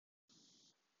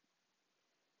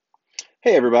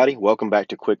Hey everybody, welcome back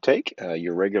to Quick Take,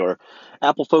 your regular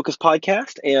Apple Focus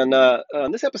podcast. And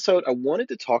on this episode, I wanted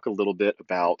to talk a little bit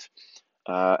about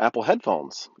Apple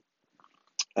headphones.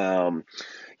 Um,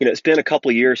 it's been a couple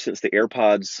of years since the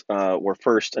AirPods were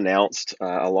first announced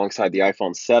alongside the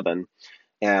iPhone 7.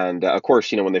 And of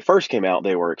course, when they first came out,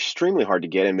 they were extremely hard to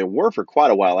get, and they were for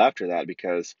quite a while after that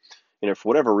because, for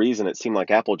whatever reason, it seemed like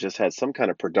Apple just had some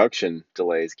kind of production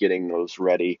delays getting those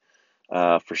ready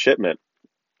for shipment.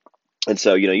 And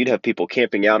so, you'd have people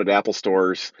camping out at Apple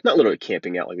stores, not literally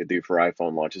camping out like they do for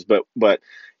iPhone launches, but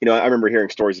I remember hearing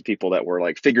stories of people that were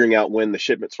like figuring out when the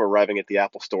shipments were arriving at the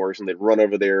Apple stores, and they'd run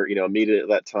over there, immediately at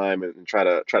that time and try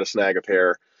to snag a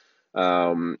pair,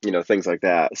 things like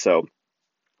that. So,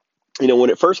 when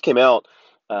it first came out,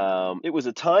 it was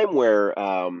a time where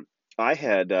I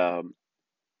had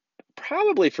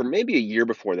probably for maybe a year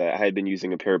before that, I had been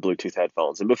using a pair of Bluetooth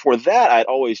headphones, and before that, I'd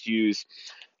always used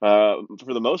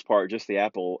for the most part, just the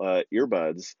Apple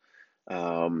earbuds.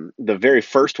 The very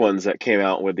first ones that came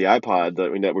out with the iPod,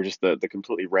 that were just the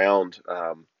completely round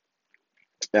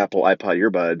Apple iPod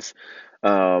earbuds,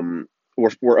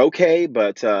 were okay,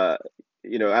 but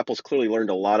Apple's clearly learned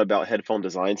a lot about headphone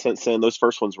design since then. Those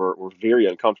first ones were very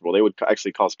uncomfortable. They would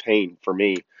actually cause pain for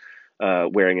me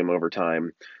wearing them over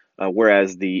time.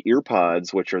 Whereas the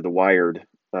earpods, which are the wired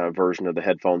version of the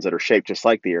headphones that are shaped just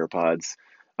like the AirPods,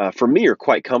 for me are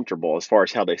quite comfortable as far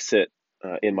as how they sit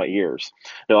in my ears.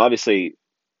 Now, obviously,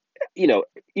 you know,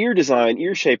 ear design,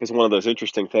 ear shape is one of those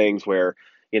interesting things where,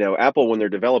 Apple, when they're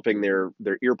developing their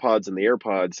earpods and the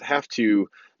AirPods, have to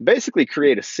basically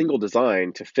create a single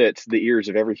design to fit the ears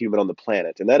of every human on the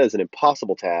planet. And that is an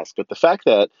impossible task. But the fact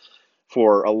that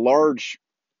for a large,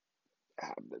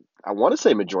 I want to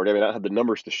say majority, I mean, I don't have the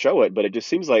numbers to show it, but it just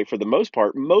seems like for the most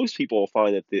part, most people will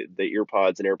find that the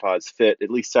earpods and AirPods fit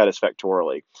at least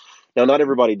satisfactorily. Now, not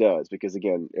everybody does because,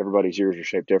 again, everybody's ears are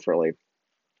shaped differently.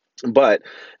 But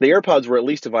the AirPods were at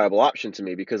least a viable option to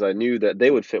me because I knew that they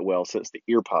would fit well since the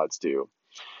earpods do.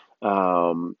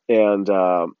 And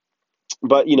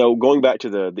But going back to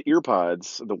the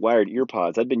earpods, the wired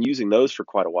earpods, I'd been using those for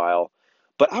quite a while.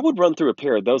 But I would run through a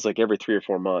pair of those like every 3 or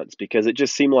 4 months because it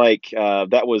just seemed like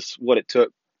that was what it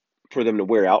took for them to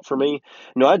wear out for me.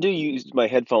 No, I do use my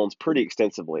headphones pretty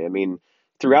extensively. I mean,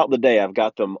 throughout the day, I've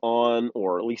got them on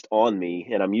or at least on me,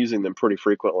 and I'm using them pretty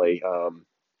frequently.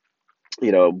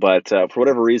 But for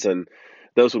whatever reason,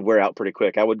 those would wear out pretty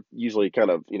quick. I would usually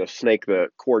kind of, snake the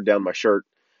cord down my shirt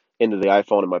into the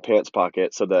iPhone in my pants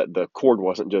pocket so that the cord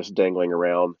wasn't just dangling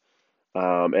around.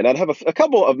 And I'd have a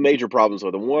couple of major problems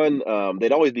with them. One,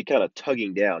 they'd always be kind of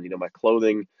tugging down. My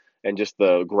clothing and just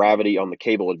the gravity on the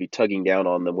cable would be tugging down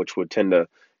on them, which would tend to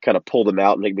kind of pull them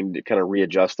out and make me kind of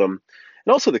readjust them.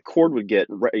 And also, the cord would get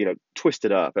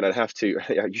twisted up, and I'd have to.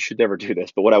 You should never do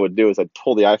this, but what I would do is I'd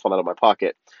pull the iPhone out of my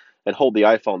pocket and hold the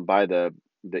iPhone by the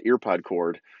earpod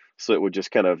cord, so it would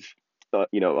just kind of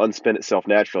unspin itself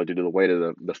naturally due to the weight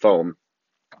of the phone.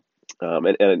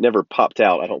 And it never popped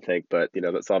out, I don't think, but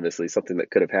that's obviously something that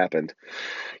could have happened.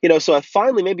 So I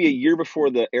finally, maybe a year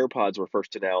before the AirPods were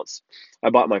first announced,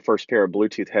 I bought my first pair of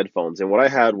Bluetooth headphones, and what I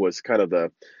had was kind of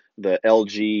the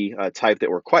LG type that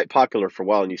were quite popular for a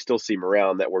while, and you still see them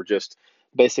around, that were just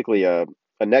basically a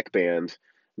neck band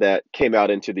that came out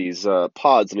into these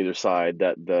pods on either side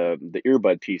that the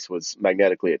earbud piece was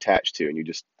magnetically attached to, and you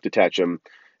just detach them,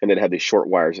 and then had these short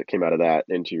wires that came out of that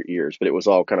into your ears, but it was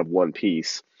all kind of one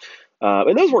piece.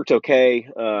 And those worked okay.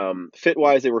 Fit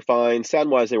wise, they were fine. Sound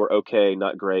wise, they were okay,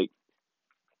 not great.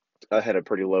 I had a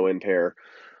pretty low end pair.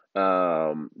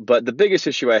 But the biggest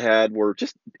issue I had were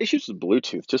just issues with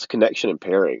Bluetooth, just connection and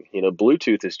pairing.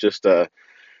 Bluetooth is just not,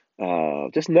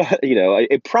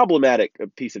 a problematic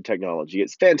piece of technology.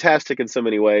 It's fantastic in so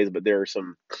many ways, but there are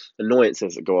some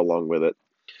annoyances that go along with it.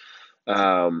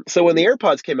 So when the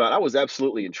AirPods came out, I was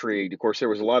absolutely intrigued. Of course, there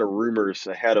was a lot of rumors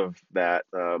ahead of that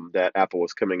that Apple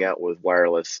was coming out with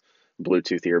wireless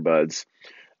Bluetooth earbuds.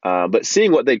 But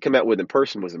seeing what they'd come out with in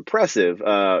person was impressive.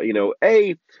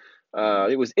 It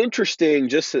was interesting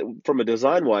just from a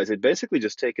design wise. They'd basically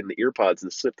just taken the earpods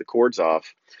and slipped the cords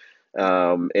off.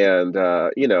 And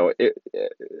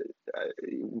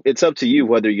it's up to you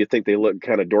whether you think they look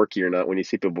kind of dorky or not when you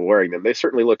see people wearing them. They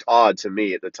certainly looked odd to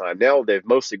me at the time. Now they've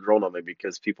mostly grown on me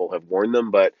because people have worn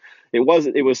them, but it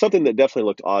was something that definitely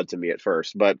looked odd to me at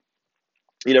first. But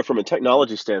from a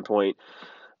technology standpoint,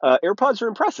 AirPods are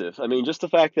impressive. I mean, just the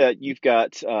fact that you've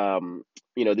got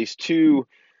these two.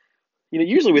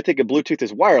 Usually we think of Bluetooth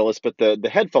as wireless, but the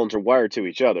headphones are wired to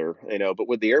each other. But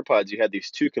with the AirPods, you had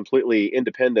these two completely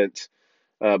independent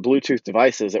Bluetooth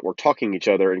devices that were talking to each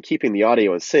other and keeping the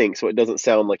audio in sync, so it doesn't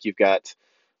sound like you've got,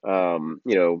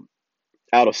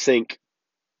 out of sync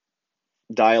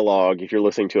dialogue if you're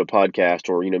listening to a podcast,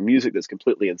 or music that's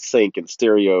completely in sync and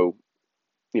stereo.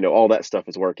 All that stuff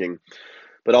is working,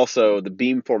 but also the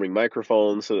beamforming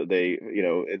microphones so that they,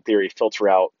 in theory, filter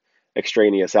out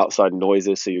extraneous outside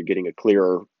noises, so you're getting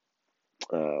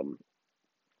um,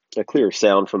 a clearer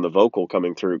sound from the vocal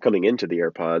coming into the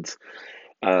AirPods.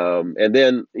 And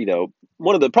then,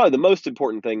 one of the probably the most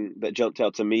important thing that jumped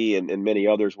out to me and many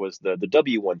others was the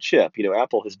W1 chip.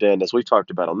 Apple has been, as we've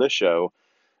talked about on this show,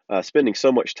 spending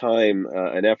so much time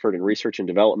and effort and research and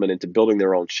development into building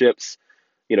their own chips,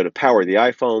 to power the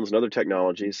iPhones and other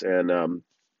technologies. And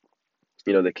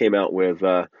they came out with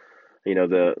the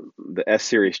S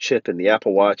series chip in the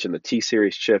Apple Watch, and the T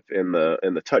series chip in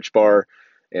the Touch Bar,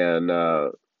 and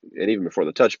even before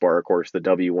the Touch Bar, of course, the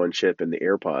W1 chip in the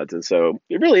AirPods. And so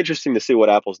it's really interesting to see what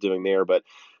Apple's doing there. But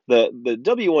the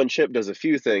W1 chip does a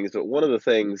few things, but one of the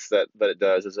things that it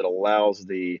does is it allows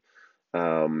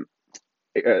um,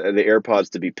 the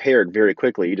AirPods to be paired very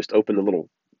quickly. You just open the little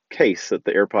case that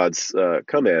the AirPods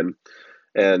come in,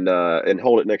 and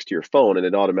hold it next to your phone, and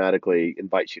it automatically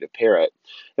invites you to pair it.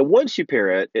 And once you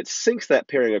pair it, it syncs that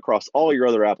pairing across all your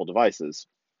other Apple devices,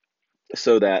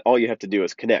 so that all you have to do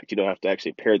is connect. You don't have to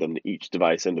actually pair them to each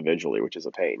device individually, which is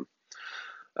a pain.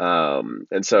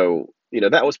 And so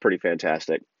that was pretty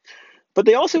fantastic. But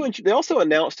they also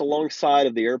announced, alongside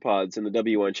of the AirPods and the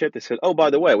W1 chip, they said, "Oh, by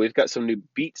the way, we've got some new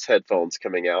Beats headphones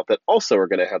coming out that also are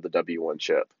going to have the W1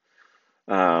 chip."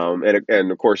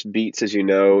 And of course, Beats, as you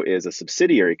know, is a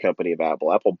subsidiary company of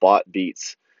Apple. Apple bought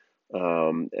Beats,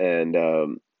 and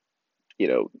you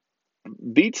know,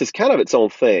 Beats is kind of its own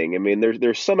thing. I mean,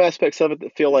 there's some aspects of it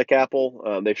that feel like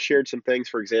Apple. They've shared some things.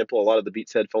 For example, a lot of the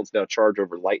Beats headphones now charge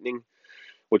over Lightning,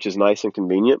 which is nice and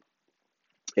convenient.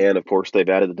 And of course, they've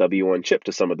added the W1 chip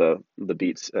to some of the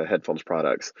Beats headphones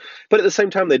products. But at the same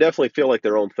time, they definitely feel like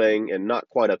their own thing and not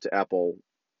quite up to Apple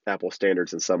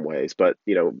standards in some ways. But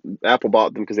Apple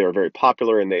bought them because they were very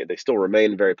popular, and they still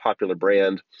remain a very popular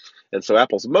brand. And so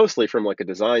Apple's, mostly from like a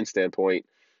design standpoint,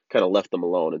 kind of left them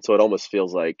alone. And so it almost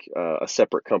feels like a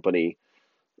separate company,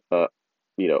 uh,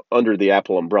 under the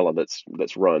Apple umbrella, that's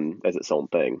run as its own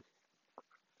thing.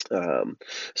 Um,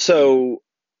 so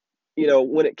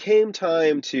when it came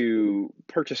time to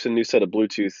purchase a new set of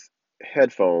Bluetooth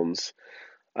headphones,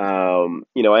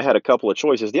 I had a couple of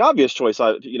choices. The obvious choice,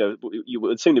 you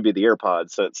would seem to be the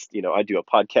AirPods, since I do a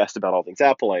podcast about all things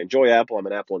Apple. I enjoy Apple. I'm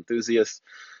an Apple enthusiast.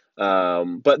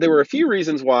 But there were a few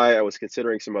reasons why I was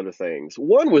considering some other things.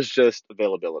 One was just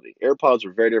availability. AirPods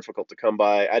were very difficult to come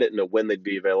by. I didn't know when they'd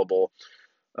be available,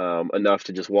 enough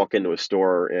to just walk into a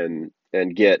store and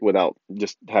get, without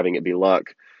just having it be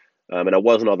luck. And I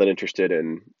wasn't all that interested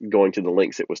in going to the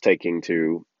links it was taking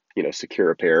to,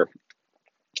 secure a pair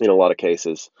in a lot of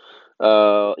cases.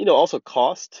 Also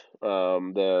cost.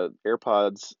 The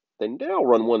AirPods, they now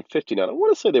run 159. I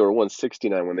want to say they were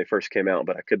 169 when they first came out,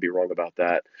 but I could be wrong about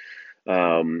that.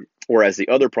 Whereas the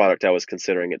other product I was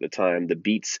considering at the time, the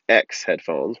Beats X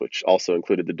headphones, which also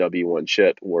included the W1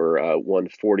 chip, were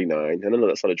 149. And I know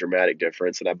that's not a dramatic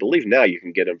difference, and I believe now you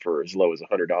can get them for as low as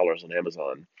 $100 on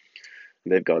Amazon.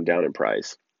 They've gone down in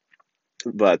price.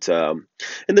 But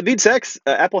in the Beats X,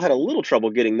 Apple had a little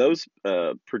trouble getting those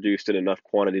produced in enough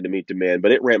quantity to meet demand,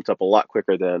 but it ramped up a lot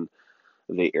quicker than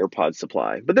the AirPod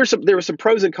supply. But there were some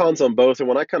pros and cons on both, and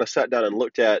when I kind of sat down and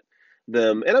looked at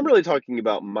them, and I'm really talking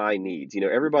about my needs.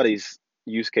 Everybody's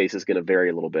use case is going to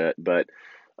vary a little bit, but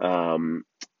um,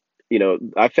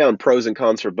 I found pros and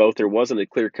cons for both. There wasn't a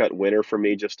clear-cut winner for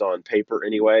me, just on paper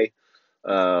anyway.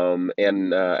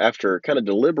 And after kind of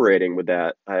deliberating with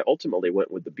that, I ultimately went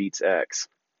with the Beats X.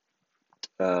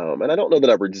 And I don't know that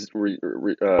I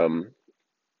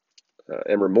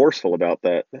am remorseful about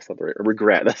that. That's not the right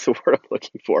regret. That's the word I'm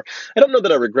looking for. I don't know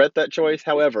that I regret that choice.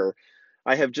 However,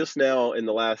 I have just now, in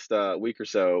the last week or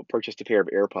so, purchased a pair of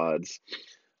AirPods.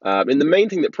 And the main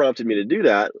thing that prompted me to do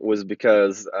that was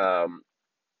because I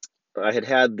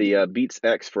had the Beats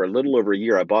X for a little over a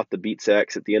year. I bought the Beats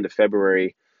X at the end of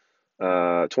February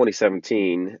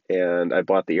 2017, and I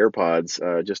bought the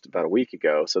AirPods just about a week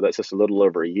ago. So that's just a little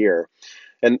over a year.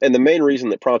 And the main reason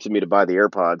that prompted me to buy the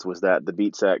AirPods was that the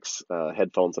Beats X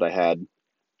headphones that I had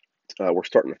were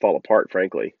starting to fall apart,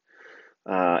 frankly.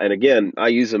 And again, I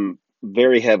use them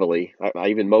very heavily. I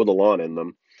even mow the lawn in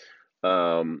them.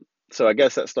 So I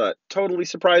guess that's not totally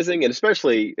surprising, and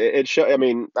especially I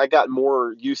mean, I got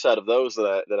more use out of those than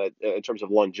I in terms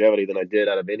of longevity than I did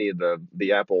out of any of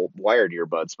the Apple wired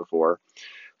earbuds before.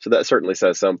 So that certainly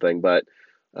says something. But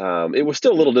it was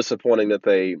still a little disappointing that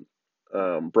they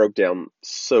broke down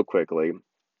so quickly.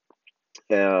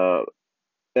 Uh,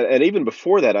 and even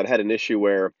before that, I'd had an issue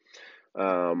where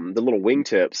the little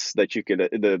wingtips that you can,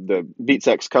 the Beats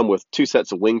X come with two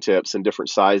sets of wingtips in different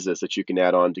sizes that you can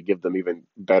add on to give them even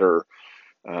better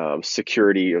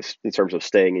security in terms of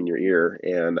staying in your ear.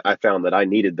 And I found that I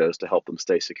needed those to help them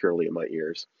stay securely in my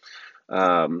ears.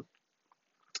 Um,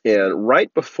 and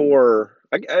right before,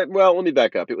 well, let me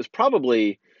back up. It was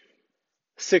probably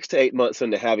 6 to 8 months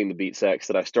into having the Beats X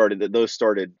that those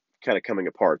started kind of coming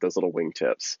apart, those little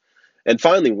wingtips. And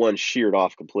finally, one sheared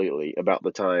off completely about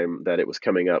the time that it was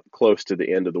coming up close to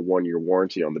the end of the 1 year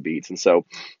warranty on the Beats. And so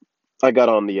I got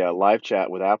on the live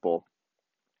chat with Apple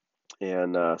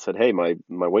and said, "Hey, my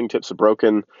wingtips are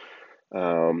broken.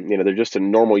 They're just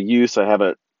in normal use. I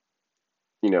haven't,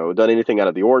 done anything out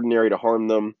of the ordinary to harm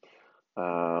them."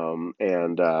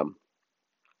 And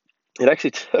it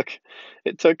actually took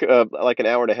like an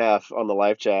hour and a half on the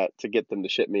live chat to get them to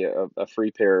ship me a free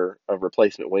pair of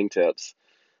replacement wingtips.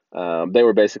 They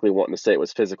were basically wanting to say it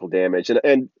was physical damage,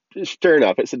 and fair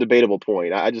enough, it's a debatable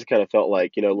point. I just kind of felt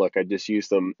like, look, I just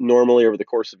used them normally over the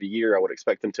course of a year. I would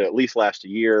expect them to at least last a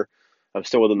year. I'm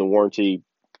still within the warranty.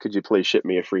 Could you please ship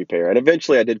me a free pair? And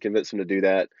eventually, I did convince them to do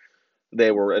that.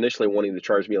 They were initially wanting to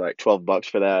charge me like $12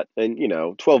 for that, and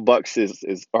 $12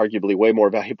 is arguably way more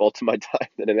valuable to my time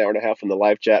than an hour and a half in the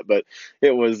live chat. But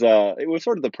it was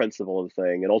sort of the principle of the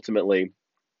thing, and ultimately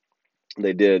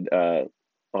they did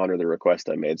honor the request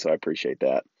I made, so I appreciate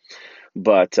that.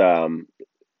 But uh,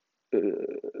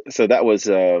 so that was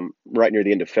right near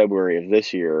the end of February of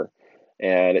this year,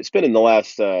 and it's been in the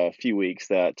last few weeks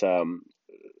that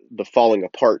the falling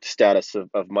apart status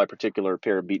of my particular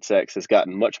pair of Beats X has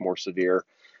gotten much more severe.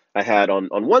 I had on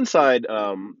one side,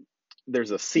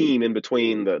 there's a seam in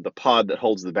between the pod that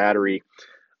holds the battery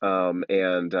and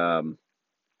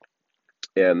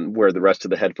where the rest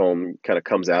of the headphone kind of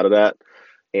comes out of that,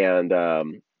 and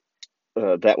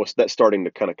that's starting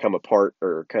to kind of come apart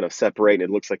or kind of separate, and it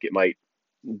looks like it might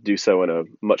do so in a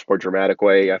much more dramatic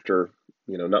way after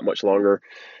not much longer.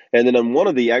 And then on one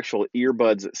of the actual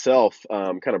earbuds itself,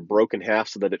 kind of broke in half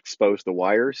so that it exposed the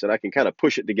wires, and I can kind of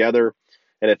push it together.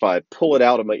 And if I pull it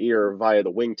out of my ear via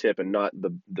the wingtip and not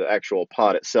the actual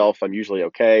pod itself, I'm usually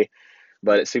okay.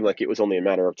 But it seemed like it was only a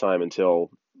matter of time until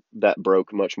that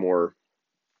broke much more,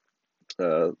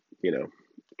 uh, you know,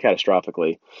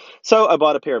 catastrophically. So I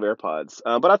bought a pair of AirPods.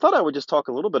 But I thought I would just talk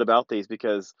a little bit about these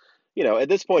because, at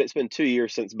this point, it's been 2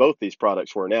 years since both these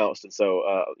products were announced, and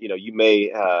so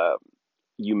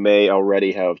you may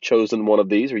already have chosen one of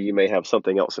these, or you may have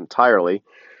something else entirely,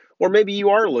 or maybe you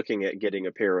are looking at getting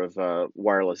a pair of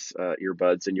wireless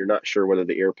earbuds, and you're not sure whether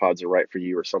the AirPods are right for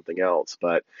you or something else.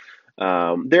 But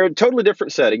they're a totally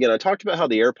different set. Again, I talked about how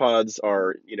the AirPods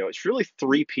are, it's really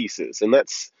three pieces, and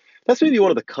that's maybe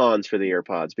one of the cons for the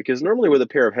AirPods, because normally with a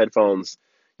pair of headphones,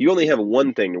 you only have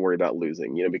one thing to worry about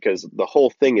losing, because the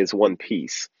whole thing is one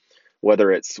piece,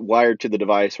 whether it's wired to the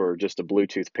device or just a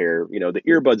Bluetooth pair. The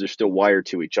earbuds are still wired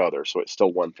to each other, so it's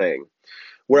still one thing.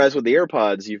 Whereas with the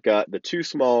AirPods, you've got the two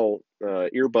small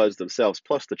earbuds themselves,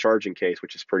 plus the charging case,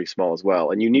 which is pretty small as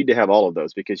well. And you need to have all of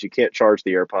those because you can't charge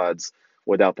the AirPods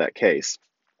without that case.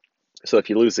 So if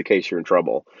you lose the case, you're in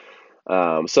trouble.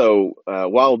 So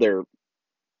while they're,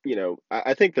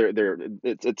 I think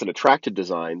it's an attractive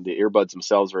design. The earbuds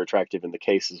themselves are attractive in the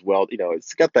case as well.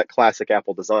 It's got that classic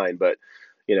Apple design, but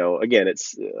again,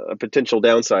 it's a potential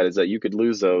downside is that you could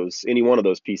lose any one of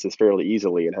those pieces fairly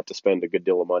easily and have to spend a good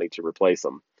deal of money to replace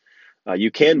them. You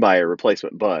can buy a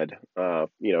replacement bud, for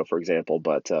example,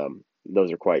 but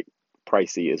those are quite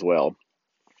pricey as well.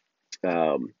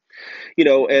 Um,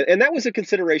 and that was a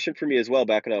consideration for me as well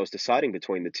back when I was deciding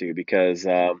between the two, because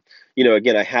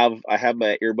again, I have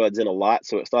my earbuds in a lot,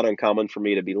 so it's not uncommon for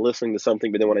me to be listening to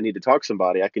something, but then when I need to talk to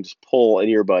somebody, I can just pull an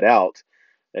earbud out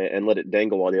and let it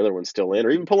dangle while the other one's still in, or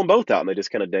even pull them both out and they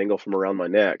just kind of dangle from around my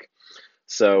neck.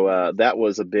 So that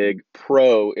was a big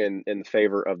pro in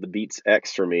favor of the Beats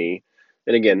X for me.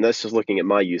 And again, that's just looking at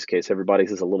my use case.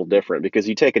 Everybody's is a little different because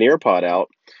you take an earpod out,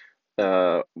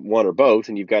 one or both,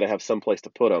 and you've got to have some place to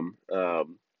put them.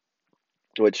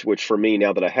 Which for me,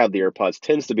 now that I have the AirPods,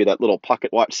 tends to be that little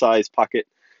pocket watch size pocket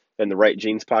in the right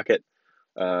jeans pocket.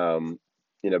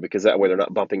 Because that way they're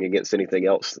not bumping against anything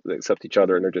else except each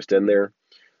other, and they're just in there.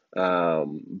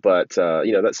 But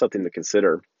that's something to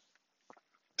consider.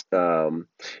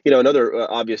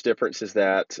 Another obvious difference is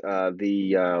that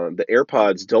the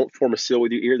AirPods don't form a seal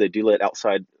with your ear; they do let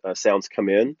outside sounds come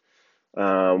in.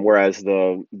 Whereas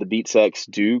the Beats X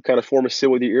do kind of form a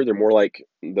seal with your ear. They're more like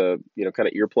the kind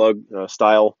of earplug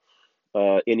style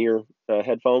in-ear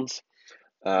headphones.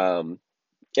 Um,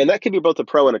 And that could be both a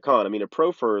pro and a con. I mean, a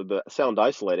pro for the sound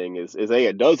isolating is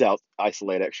it does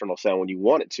isolate external sound when you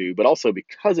want it to, but also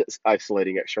because it's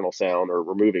isolating external sound or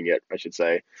removing it, I should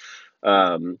say.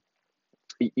 Um,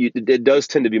 it does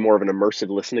tend to be more of an immersive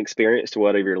listening experience to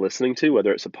whatever you're listening to,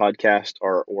 whether it's a podcast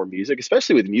or music.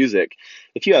 Especially with music,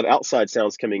 if you have outside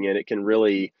sounds coming in, it can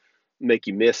really make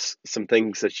you miss some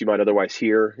things that you might otherwise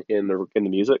hear in the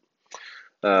music.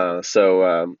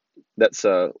 So that's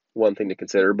one thing to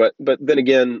consider. But then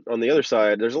again, on the other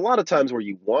side, there's a lot of times where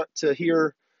you want to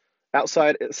hear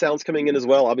outside sounds coming in as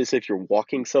well. Obviously, if you're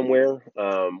walking somewhere,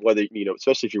 whether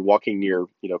especially if you're walking near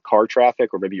car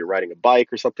traffic, or maybe you're riding a bike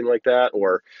or something like that,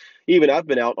 or even I've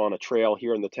been out on a trail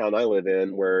here in the town I live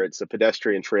in where it's a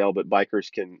pedestrian trail, but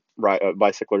bikers can ride,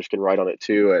 bicyclers can ride on it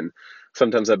too. And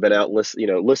sometimes I've been out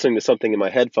listening to something in my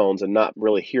headphones and not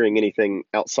really hearing anything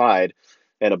outside.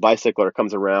 And a bicycler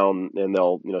comes around and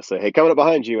they'll say, "Hey, coming up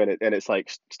behind you," and it's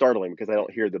like startling because I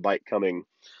don't hear the bike coming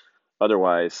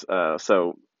otherwise.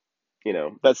 So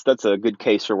that's a good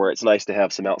case for where it's nice to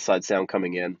have some outside sound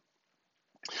coming in.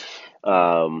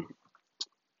 Um,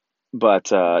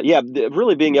 but yeah,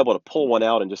 really being able to pull one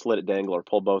out and just let it dangle, or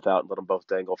pull both out and let them both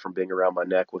dangle from being around my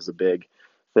neck, was a big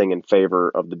thing in favor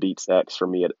of the Beats X for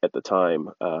me at the time.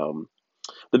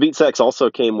 The Beats X also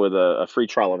came with a free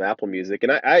trial of Apple Music,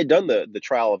 and I had done the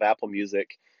trial of Apple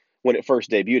Music when it first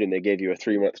debuted, and they gave you a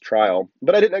 3-month trial,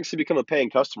 but I didn't actually become a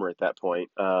paying customer at that point.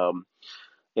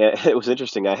 Yeah, it was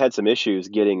interesting. I had some issues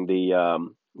getting the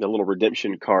little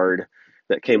redemption card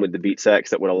that came with the Beats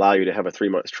X that would allow you to have a 3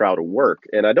 months trial to work.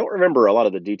 And I don't remember a lot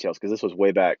of the details because this was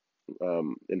way back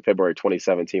in February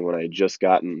 2017 when I had just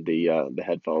gotten the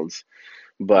headphones.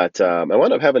 But I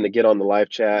wound up having to get on the live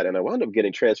chat, and I wound up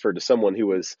getting transferred to someone who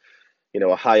was,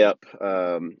 a high up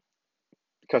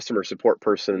customer support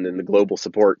person in the global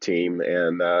support team,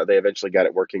 and they eventually got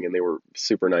it working, and they were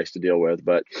super nice to deal with.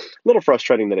 But a little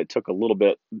frustrating that it took a little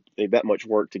bit that much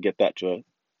work to get that to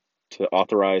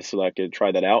authorize so that I could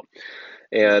try that out.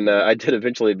 And I did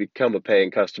eventually become a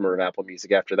paying customer of Apple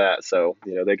Music after that. So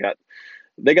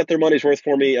they got their money's worth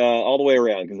for me all the way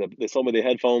around, because they sold me the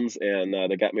headphones, and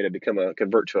they got me to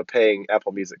convert to a paying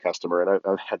Apple Music customer, and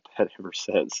I've had that ever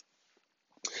since.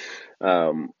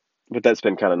 Um, but that's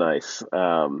been kind of nice.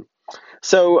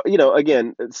 So,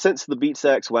 again, since the Beats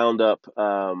X wound up,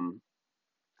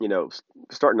 you know,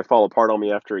 starting to fall apart on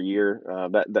me after a year,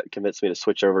 that convinced me to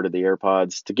switch over to the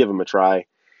AirPods to give them a try.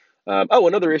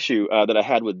 Another issue that I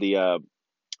had with the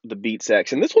Beats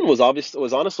X, and this one was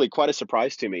honestly quite a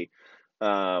surprise to me,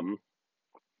 um,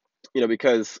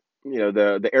 because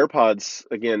the AirPods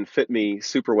again fit me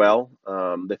super well.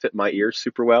 They fit my ears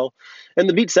super well, and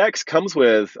the Beats X comes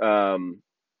with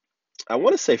I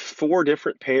want to say 4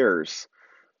 different pairs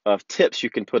of tips you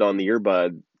can put on the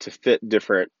earbud to fit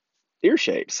different ear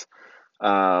shapes.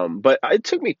 But it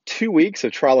took me 2 weeks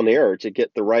of trial and error to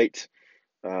get the right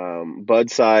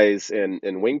bud size and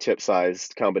wingtip size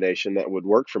combination that would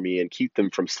work for me and keep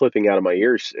them from slipping out of my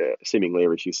ears seemingly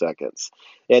every few seconds.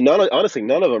 And honestly,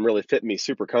 none of them really fit me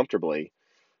super comfortably.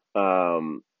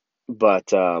 Um,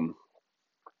 but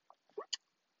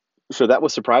so that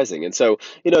was surprising. And so,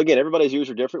 again, everybody's ears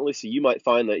are differently. So you might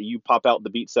find that you pop out the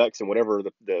Beats X, and whatever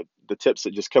the tips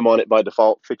that just come on it by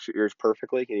default fix your ears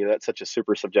perfectly. That's such a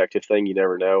super subjective thing. You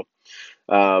never know.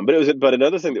 But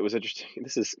another thing that was interesting,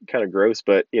 this is kind of gross,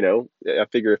 but I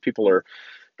figure if people are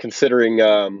considering,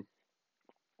 a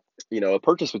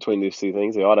purchase between these two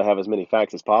things, they ought to have as many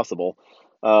facts as possible.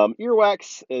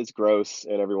 Earwax is gross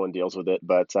and everyone deals with it,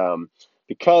 but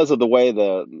because of the way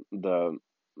the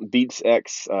Beats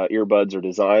X earbuds are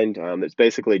designed, it's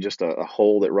basically just a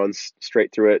hole that runs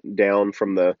straight through it down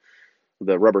from the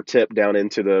rubber tip down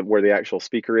into the where the actual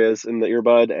speaker is in the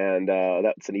earbud, and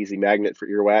that's an easy magnet for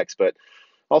earwax. But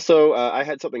also, I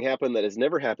had something happen that has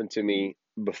never happened to me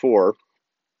before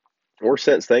or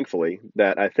since, thankfully,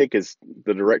 that I think is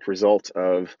the direct result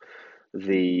of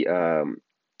the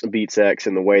Beats X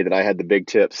and the way that I had the big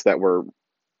tips that were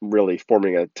really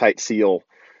forming a tight seal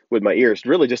with my ears,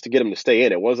 really just to get them to stay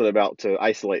in. It wasn't about to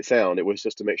isolate sound. It was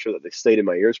just to make sure that they stayed in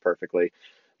my ears perfectly.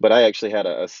 But I actually had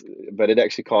but it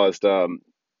actually caused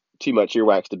too much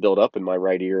earwax to build up in my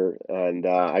right ear, and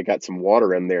I got some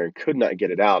water in there and could not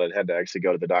get it out, and had to actually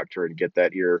go to the doctor and get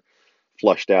that ear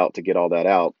flushed out to get all that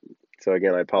out. So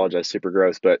again, I apologize, super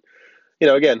gross, but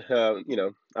again,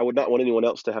 I would not want anyone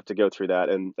else to have to go through that.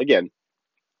 And again,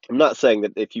 I'm not saying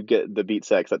that if you get the Beat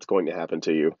Sex, that's going to happen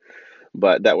to you,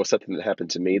 but that was something that happened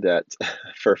to me that,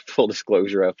 for full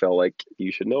disclosure, I felt like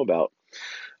you should know about.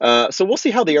 So we'll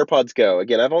see how the AirPods go.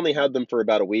 Again, I've only had them for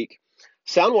about a week.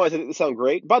 Sound wise, I think they sound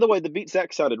great. By the way, the Beats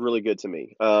X sounded really good to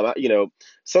me. I'm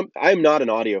not an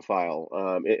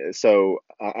audiophile, so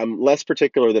I'm less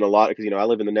particular than a lot because I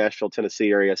live in the Nashville, Tennessee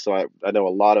area, so I know a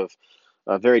lot of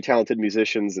very talented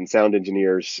musicians and sound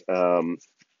engineers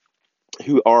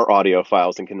who are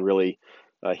audiophiles and can really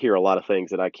hear a lot of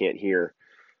things that I can't hear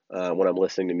when I'm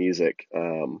listening to music.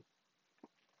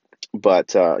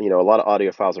 But a lot of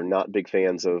audiophiles are not big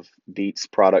fans of Beats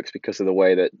products because of the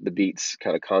way that the Beats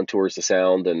kind of contours the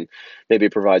sound and maybe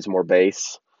it provides more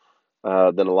bass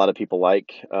than a lot of people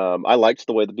like. I liked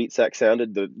the way the Beat Sax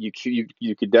sounded.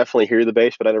 You could definitely hear the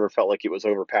bass, but I never felt like it was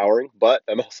overpowering. But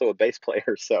I'm also a bass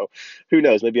player, so who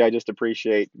knows? Maybe I just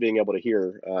appreciate being able to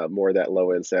hear more of that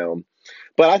low end sound.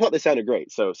 But I thought they sounded great.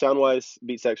 So sound wise,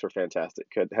 Beat Sax were fantastic.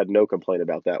 Had no complaint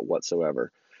about that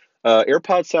whatsoever.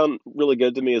 AirPods sound really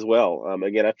good to me as well.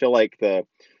 Again, I feel like the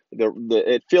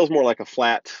it feels more like a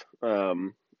flat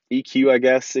EQ, I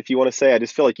guess, if you want to say. I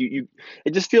just feel like it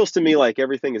just feels to me like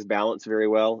everything is balanced very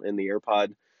well in the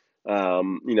AirPod.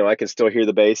 I can still hear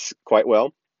the bass quite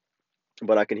well,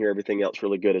 but I can hear everything else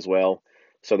really good as well.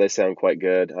 So they sound quite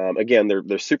good. Again,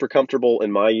 they're super comfortable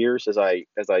in my ears as I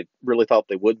really thought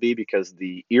they would be because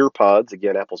the EarPods,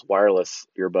 again, Apple's wireless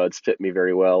earbuds fit me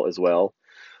very well as well.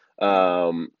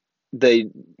 Um, they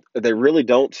they really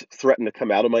don't threaten to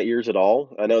come out of my ears at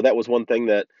all. I know that was one thing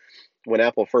that when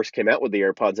Apple first came out with the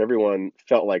AirPods, everyone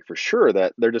felt like for sure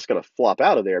that they're just going to flop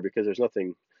out of there because there's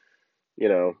nothing, you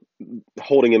know,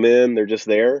 holding them in. They're just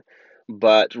there.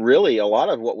 But really, a lot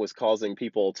of what was causing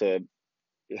people to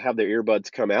have their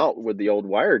earbuds come out with the old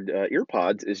wired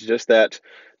earpods is just that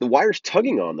the wire's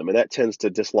tugging on them, and that tends to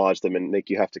dislodge them and make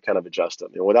you have to kind of adjust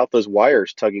them. Without those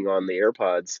wires tugging on the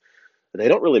AirPods, they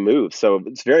don't really move. So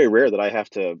it's very rare that I have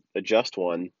to adjust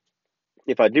one.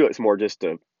 If I do, it's more just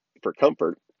for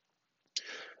comfort.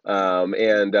 I'm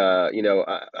not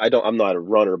a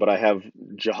runner, but I have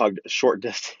jogged a short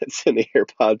distance in the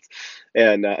AirPods,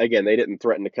 and again, they didn't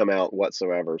threaten to come out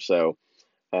whatsoever. So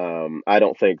I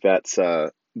don't think that's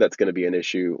going to be an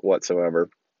issue whatsoever.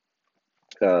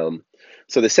 Um,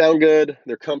 so they sound good.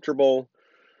 They're comfortable.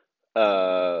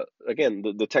 Again,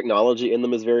 the technology in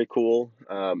them is very cool.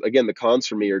 Again, the cons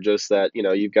for me are just that,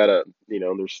 you've got to,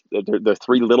 there are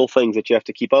three little things that you have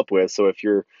to keep up with. So if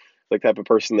you're the type of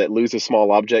person that loses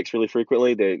small objects really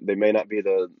frequently, they may not be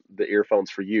the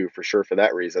earphones for you for sure for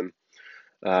that reason.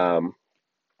 Um,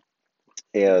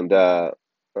 and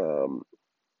um,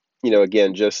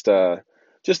 Again, just the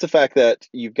fact that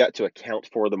you've got to account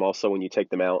for them also when you take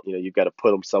them out. You've got to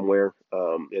put them somewhere,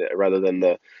 rather than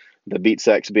the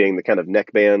BeatSex being the kind of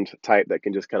neckband type that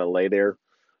can just kind of lay there.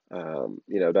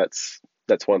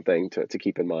 That's one thing to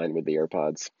keep in mind with the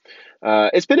AirPods.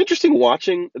 It's been interesting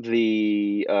watching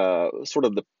the sort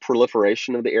of the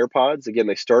proliferation of the AirPods. Again,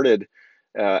 they started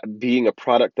being a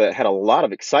product that had a lot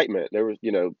of excitement. There was,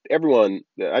 everyone,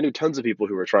 I knew tons of people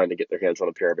who were trying to get their hands on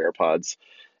a pair of AirPods,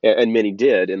 and many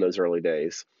did in those early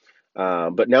days.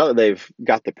 But now that they've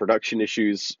got the production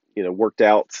issues, worked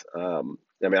out, I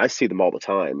mean, I see them all the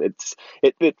time.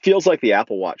 It feels like the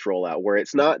Apple Watch rollout, where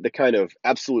it's not the kind of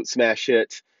absolute smash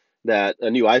hit that a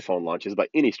new iPhone launches by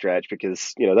any stretch,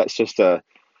 because that's just an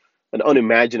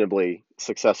unimaginably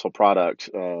successful product,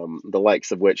 the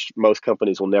likes of which most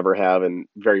companies will never have, and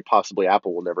very possibly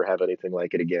Apple will never have anything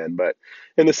like it again. But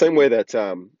in the same way that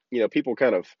people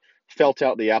kind of felt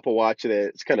out the Apple Watch, and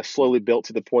it's kind of slowly built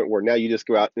to the point where now you just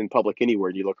go out in public anywhere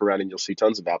and you look around and you'll see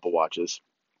tons of Apple Watches.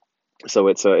 So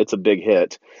it's a big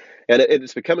hit, and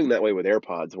it's becoming that way with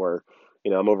AirPods, where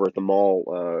I'm over at the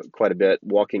mall quite a bit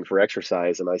walking for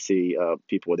exercise, and I see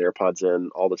people with AirPods in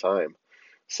all the time.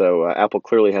 So Apple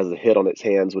clearly has a hit on its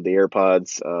hands with the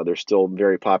AirPods. They're still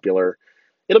very popular.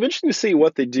 It'll be interesting to see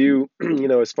what they do.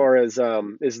 As far as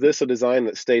is this a design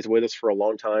that stays with us for a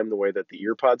long time, the way that the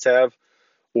EarPods have,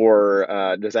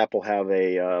 or does Apple have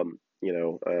a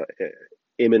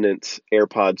imminent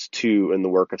AirPods 2 in the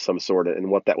work of some sort, and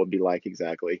what that would be like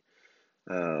exactly?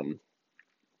 Um,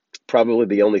 Probably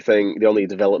the only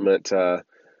development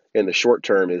in the short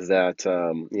term is that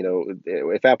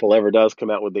if Apple ever does come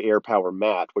out with the AirPower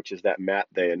Mat, which is that mat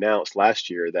they announced last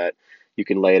year that you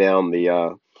can lay down the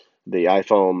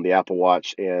iPhone, the Apple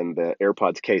Watch, and the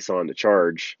AirPods case on to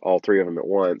charge all three of them at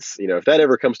once. If that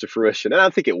ever comes to fruition, and I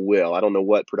think it will. I don't know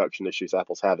what production issues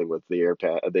Apple's having with the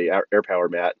AirPower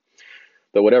Mat,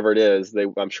 but whatever it is,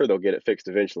 I'm sure they'll get it fixed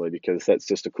eventually, because that's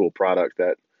just a cool product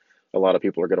that a lot of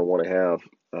people are going to want to have.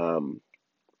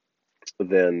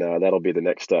 Then that'll be the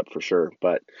next step for sure.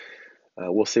 But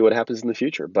we'll see what happens in the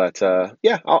future. But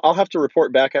yeah, I'll have to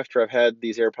report back after I've had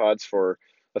these AirPods for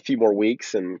a few more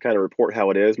weeks and kind of report how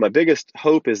it is. My biggest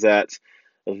hope is that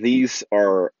These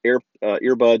are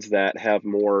earbuds that have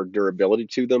more durability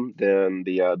to them than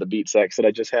the Beats X that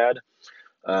I just had.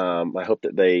 I hope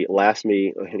that they last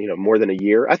me, more than a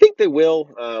year. I think they will.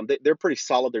 They're pretty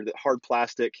solid. They're hard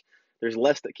plastic. There's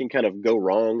less that can kind of go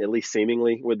wrong, at least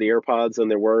seemingly, with the AirPods than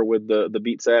there were with the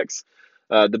Beats X.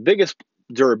 The biggest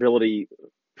durability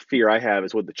fear I have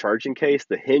is with the charging case.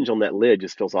 The hinge on that lid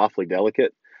just feels awfully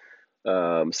delicate.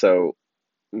 So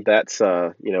that's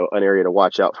an area to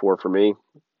watch out for me.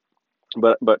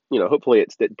 But hopefully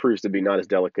it proves to be not as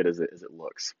delicate as it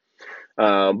looks.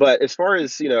 But as far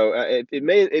as it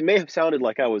may have sounded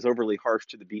like I was overly harsh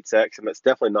to the Beats X, and that's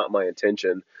definitely not my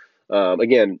intention.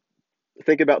 Again,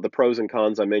 think about the pros and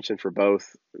cons I mentioned for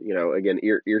both. Again,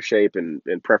 ear shape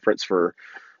and preference for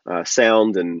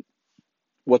sound and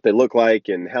what they look like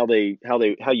and how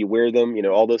you wear them.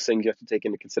 All those things you have to take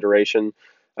into consideration.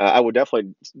 I would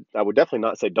definitely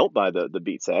not say don't buy the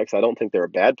Beats X. I don't think they're a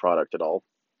bad product at all.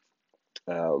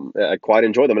 I quite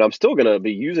enjoy them, and I'm still going to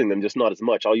be using them, just not as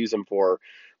much. I'll use them for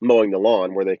mowing the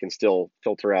lawn, where they can still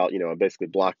filter out, basically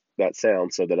block that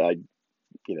sound, so that I,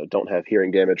 don't have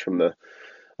hearing damage from the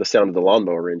sound of the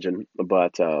lawnmower engine.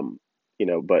 But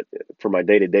for my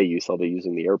day-to-day use, I'll be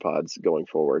using the AirPods going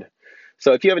forward.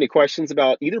 So if you have any questions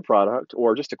about either product,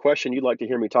 or just a question you'd like to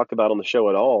hear me talk about on the show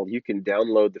at all, you can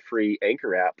download the free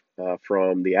Anchor app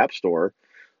from the App Store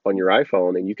on your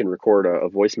iPhone, and you can record a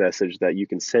voice message that you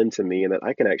can send to me and that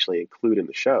I can actually include in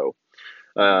the show.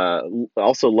 I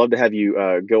also love to have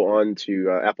you go on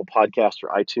to Apple Podcasts or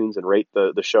iTunes and rate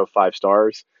the show 5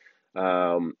 stars.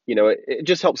 It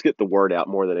just helps get the word out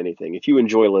more than anything. If you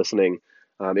enjoy listening,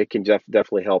 it can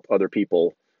definitely help other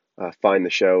people find the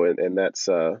show, and that's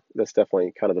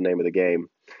definitely kind of the name of the game.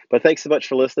 But thanks so much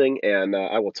for listening, and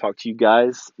I will talk to you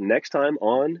guys next time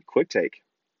on Quick Take.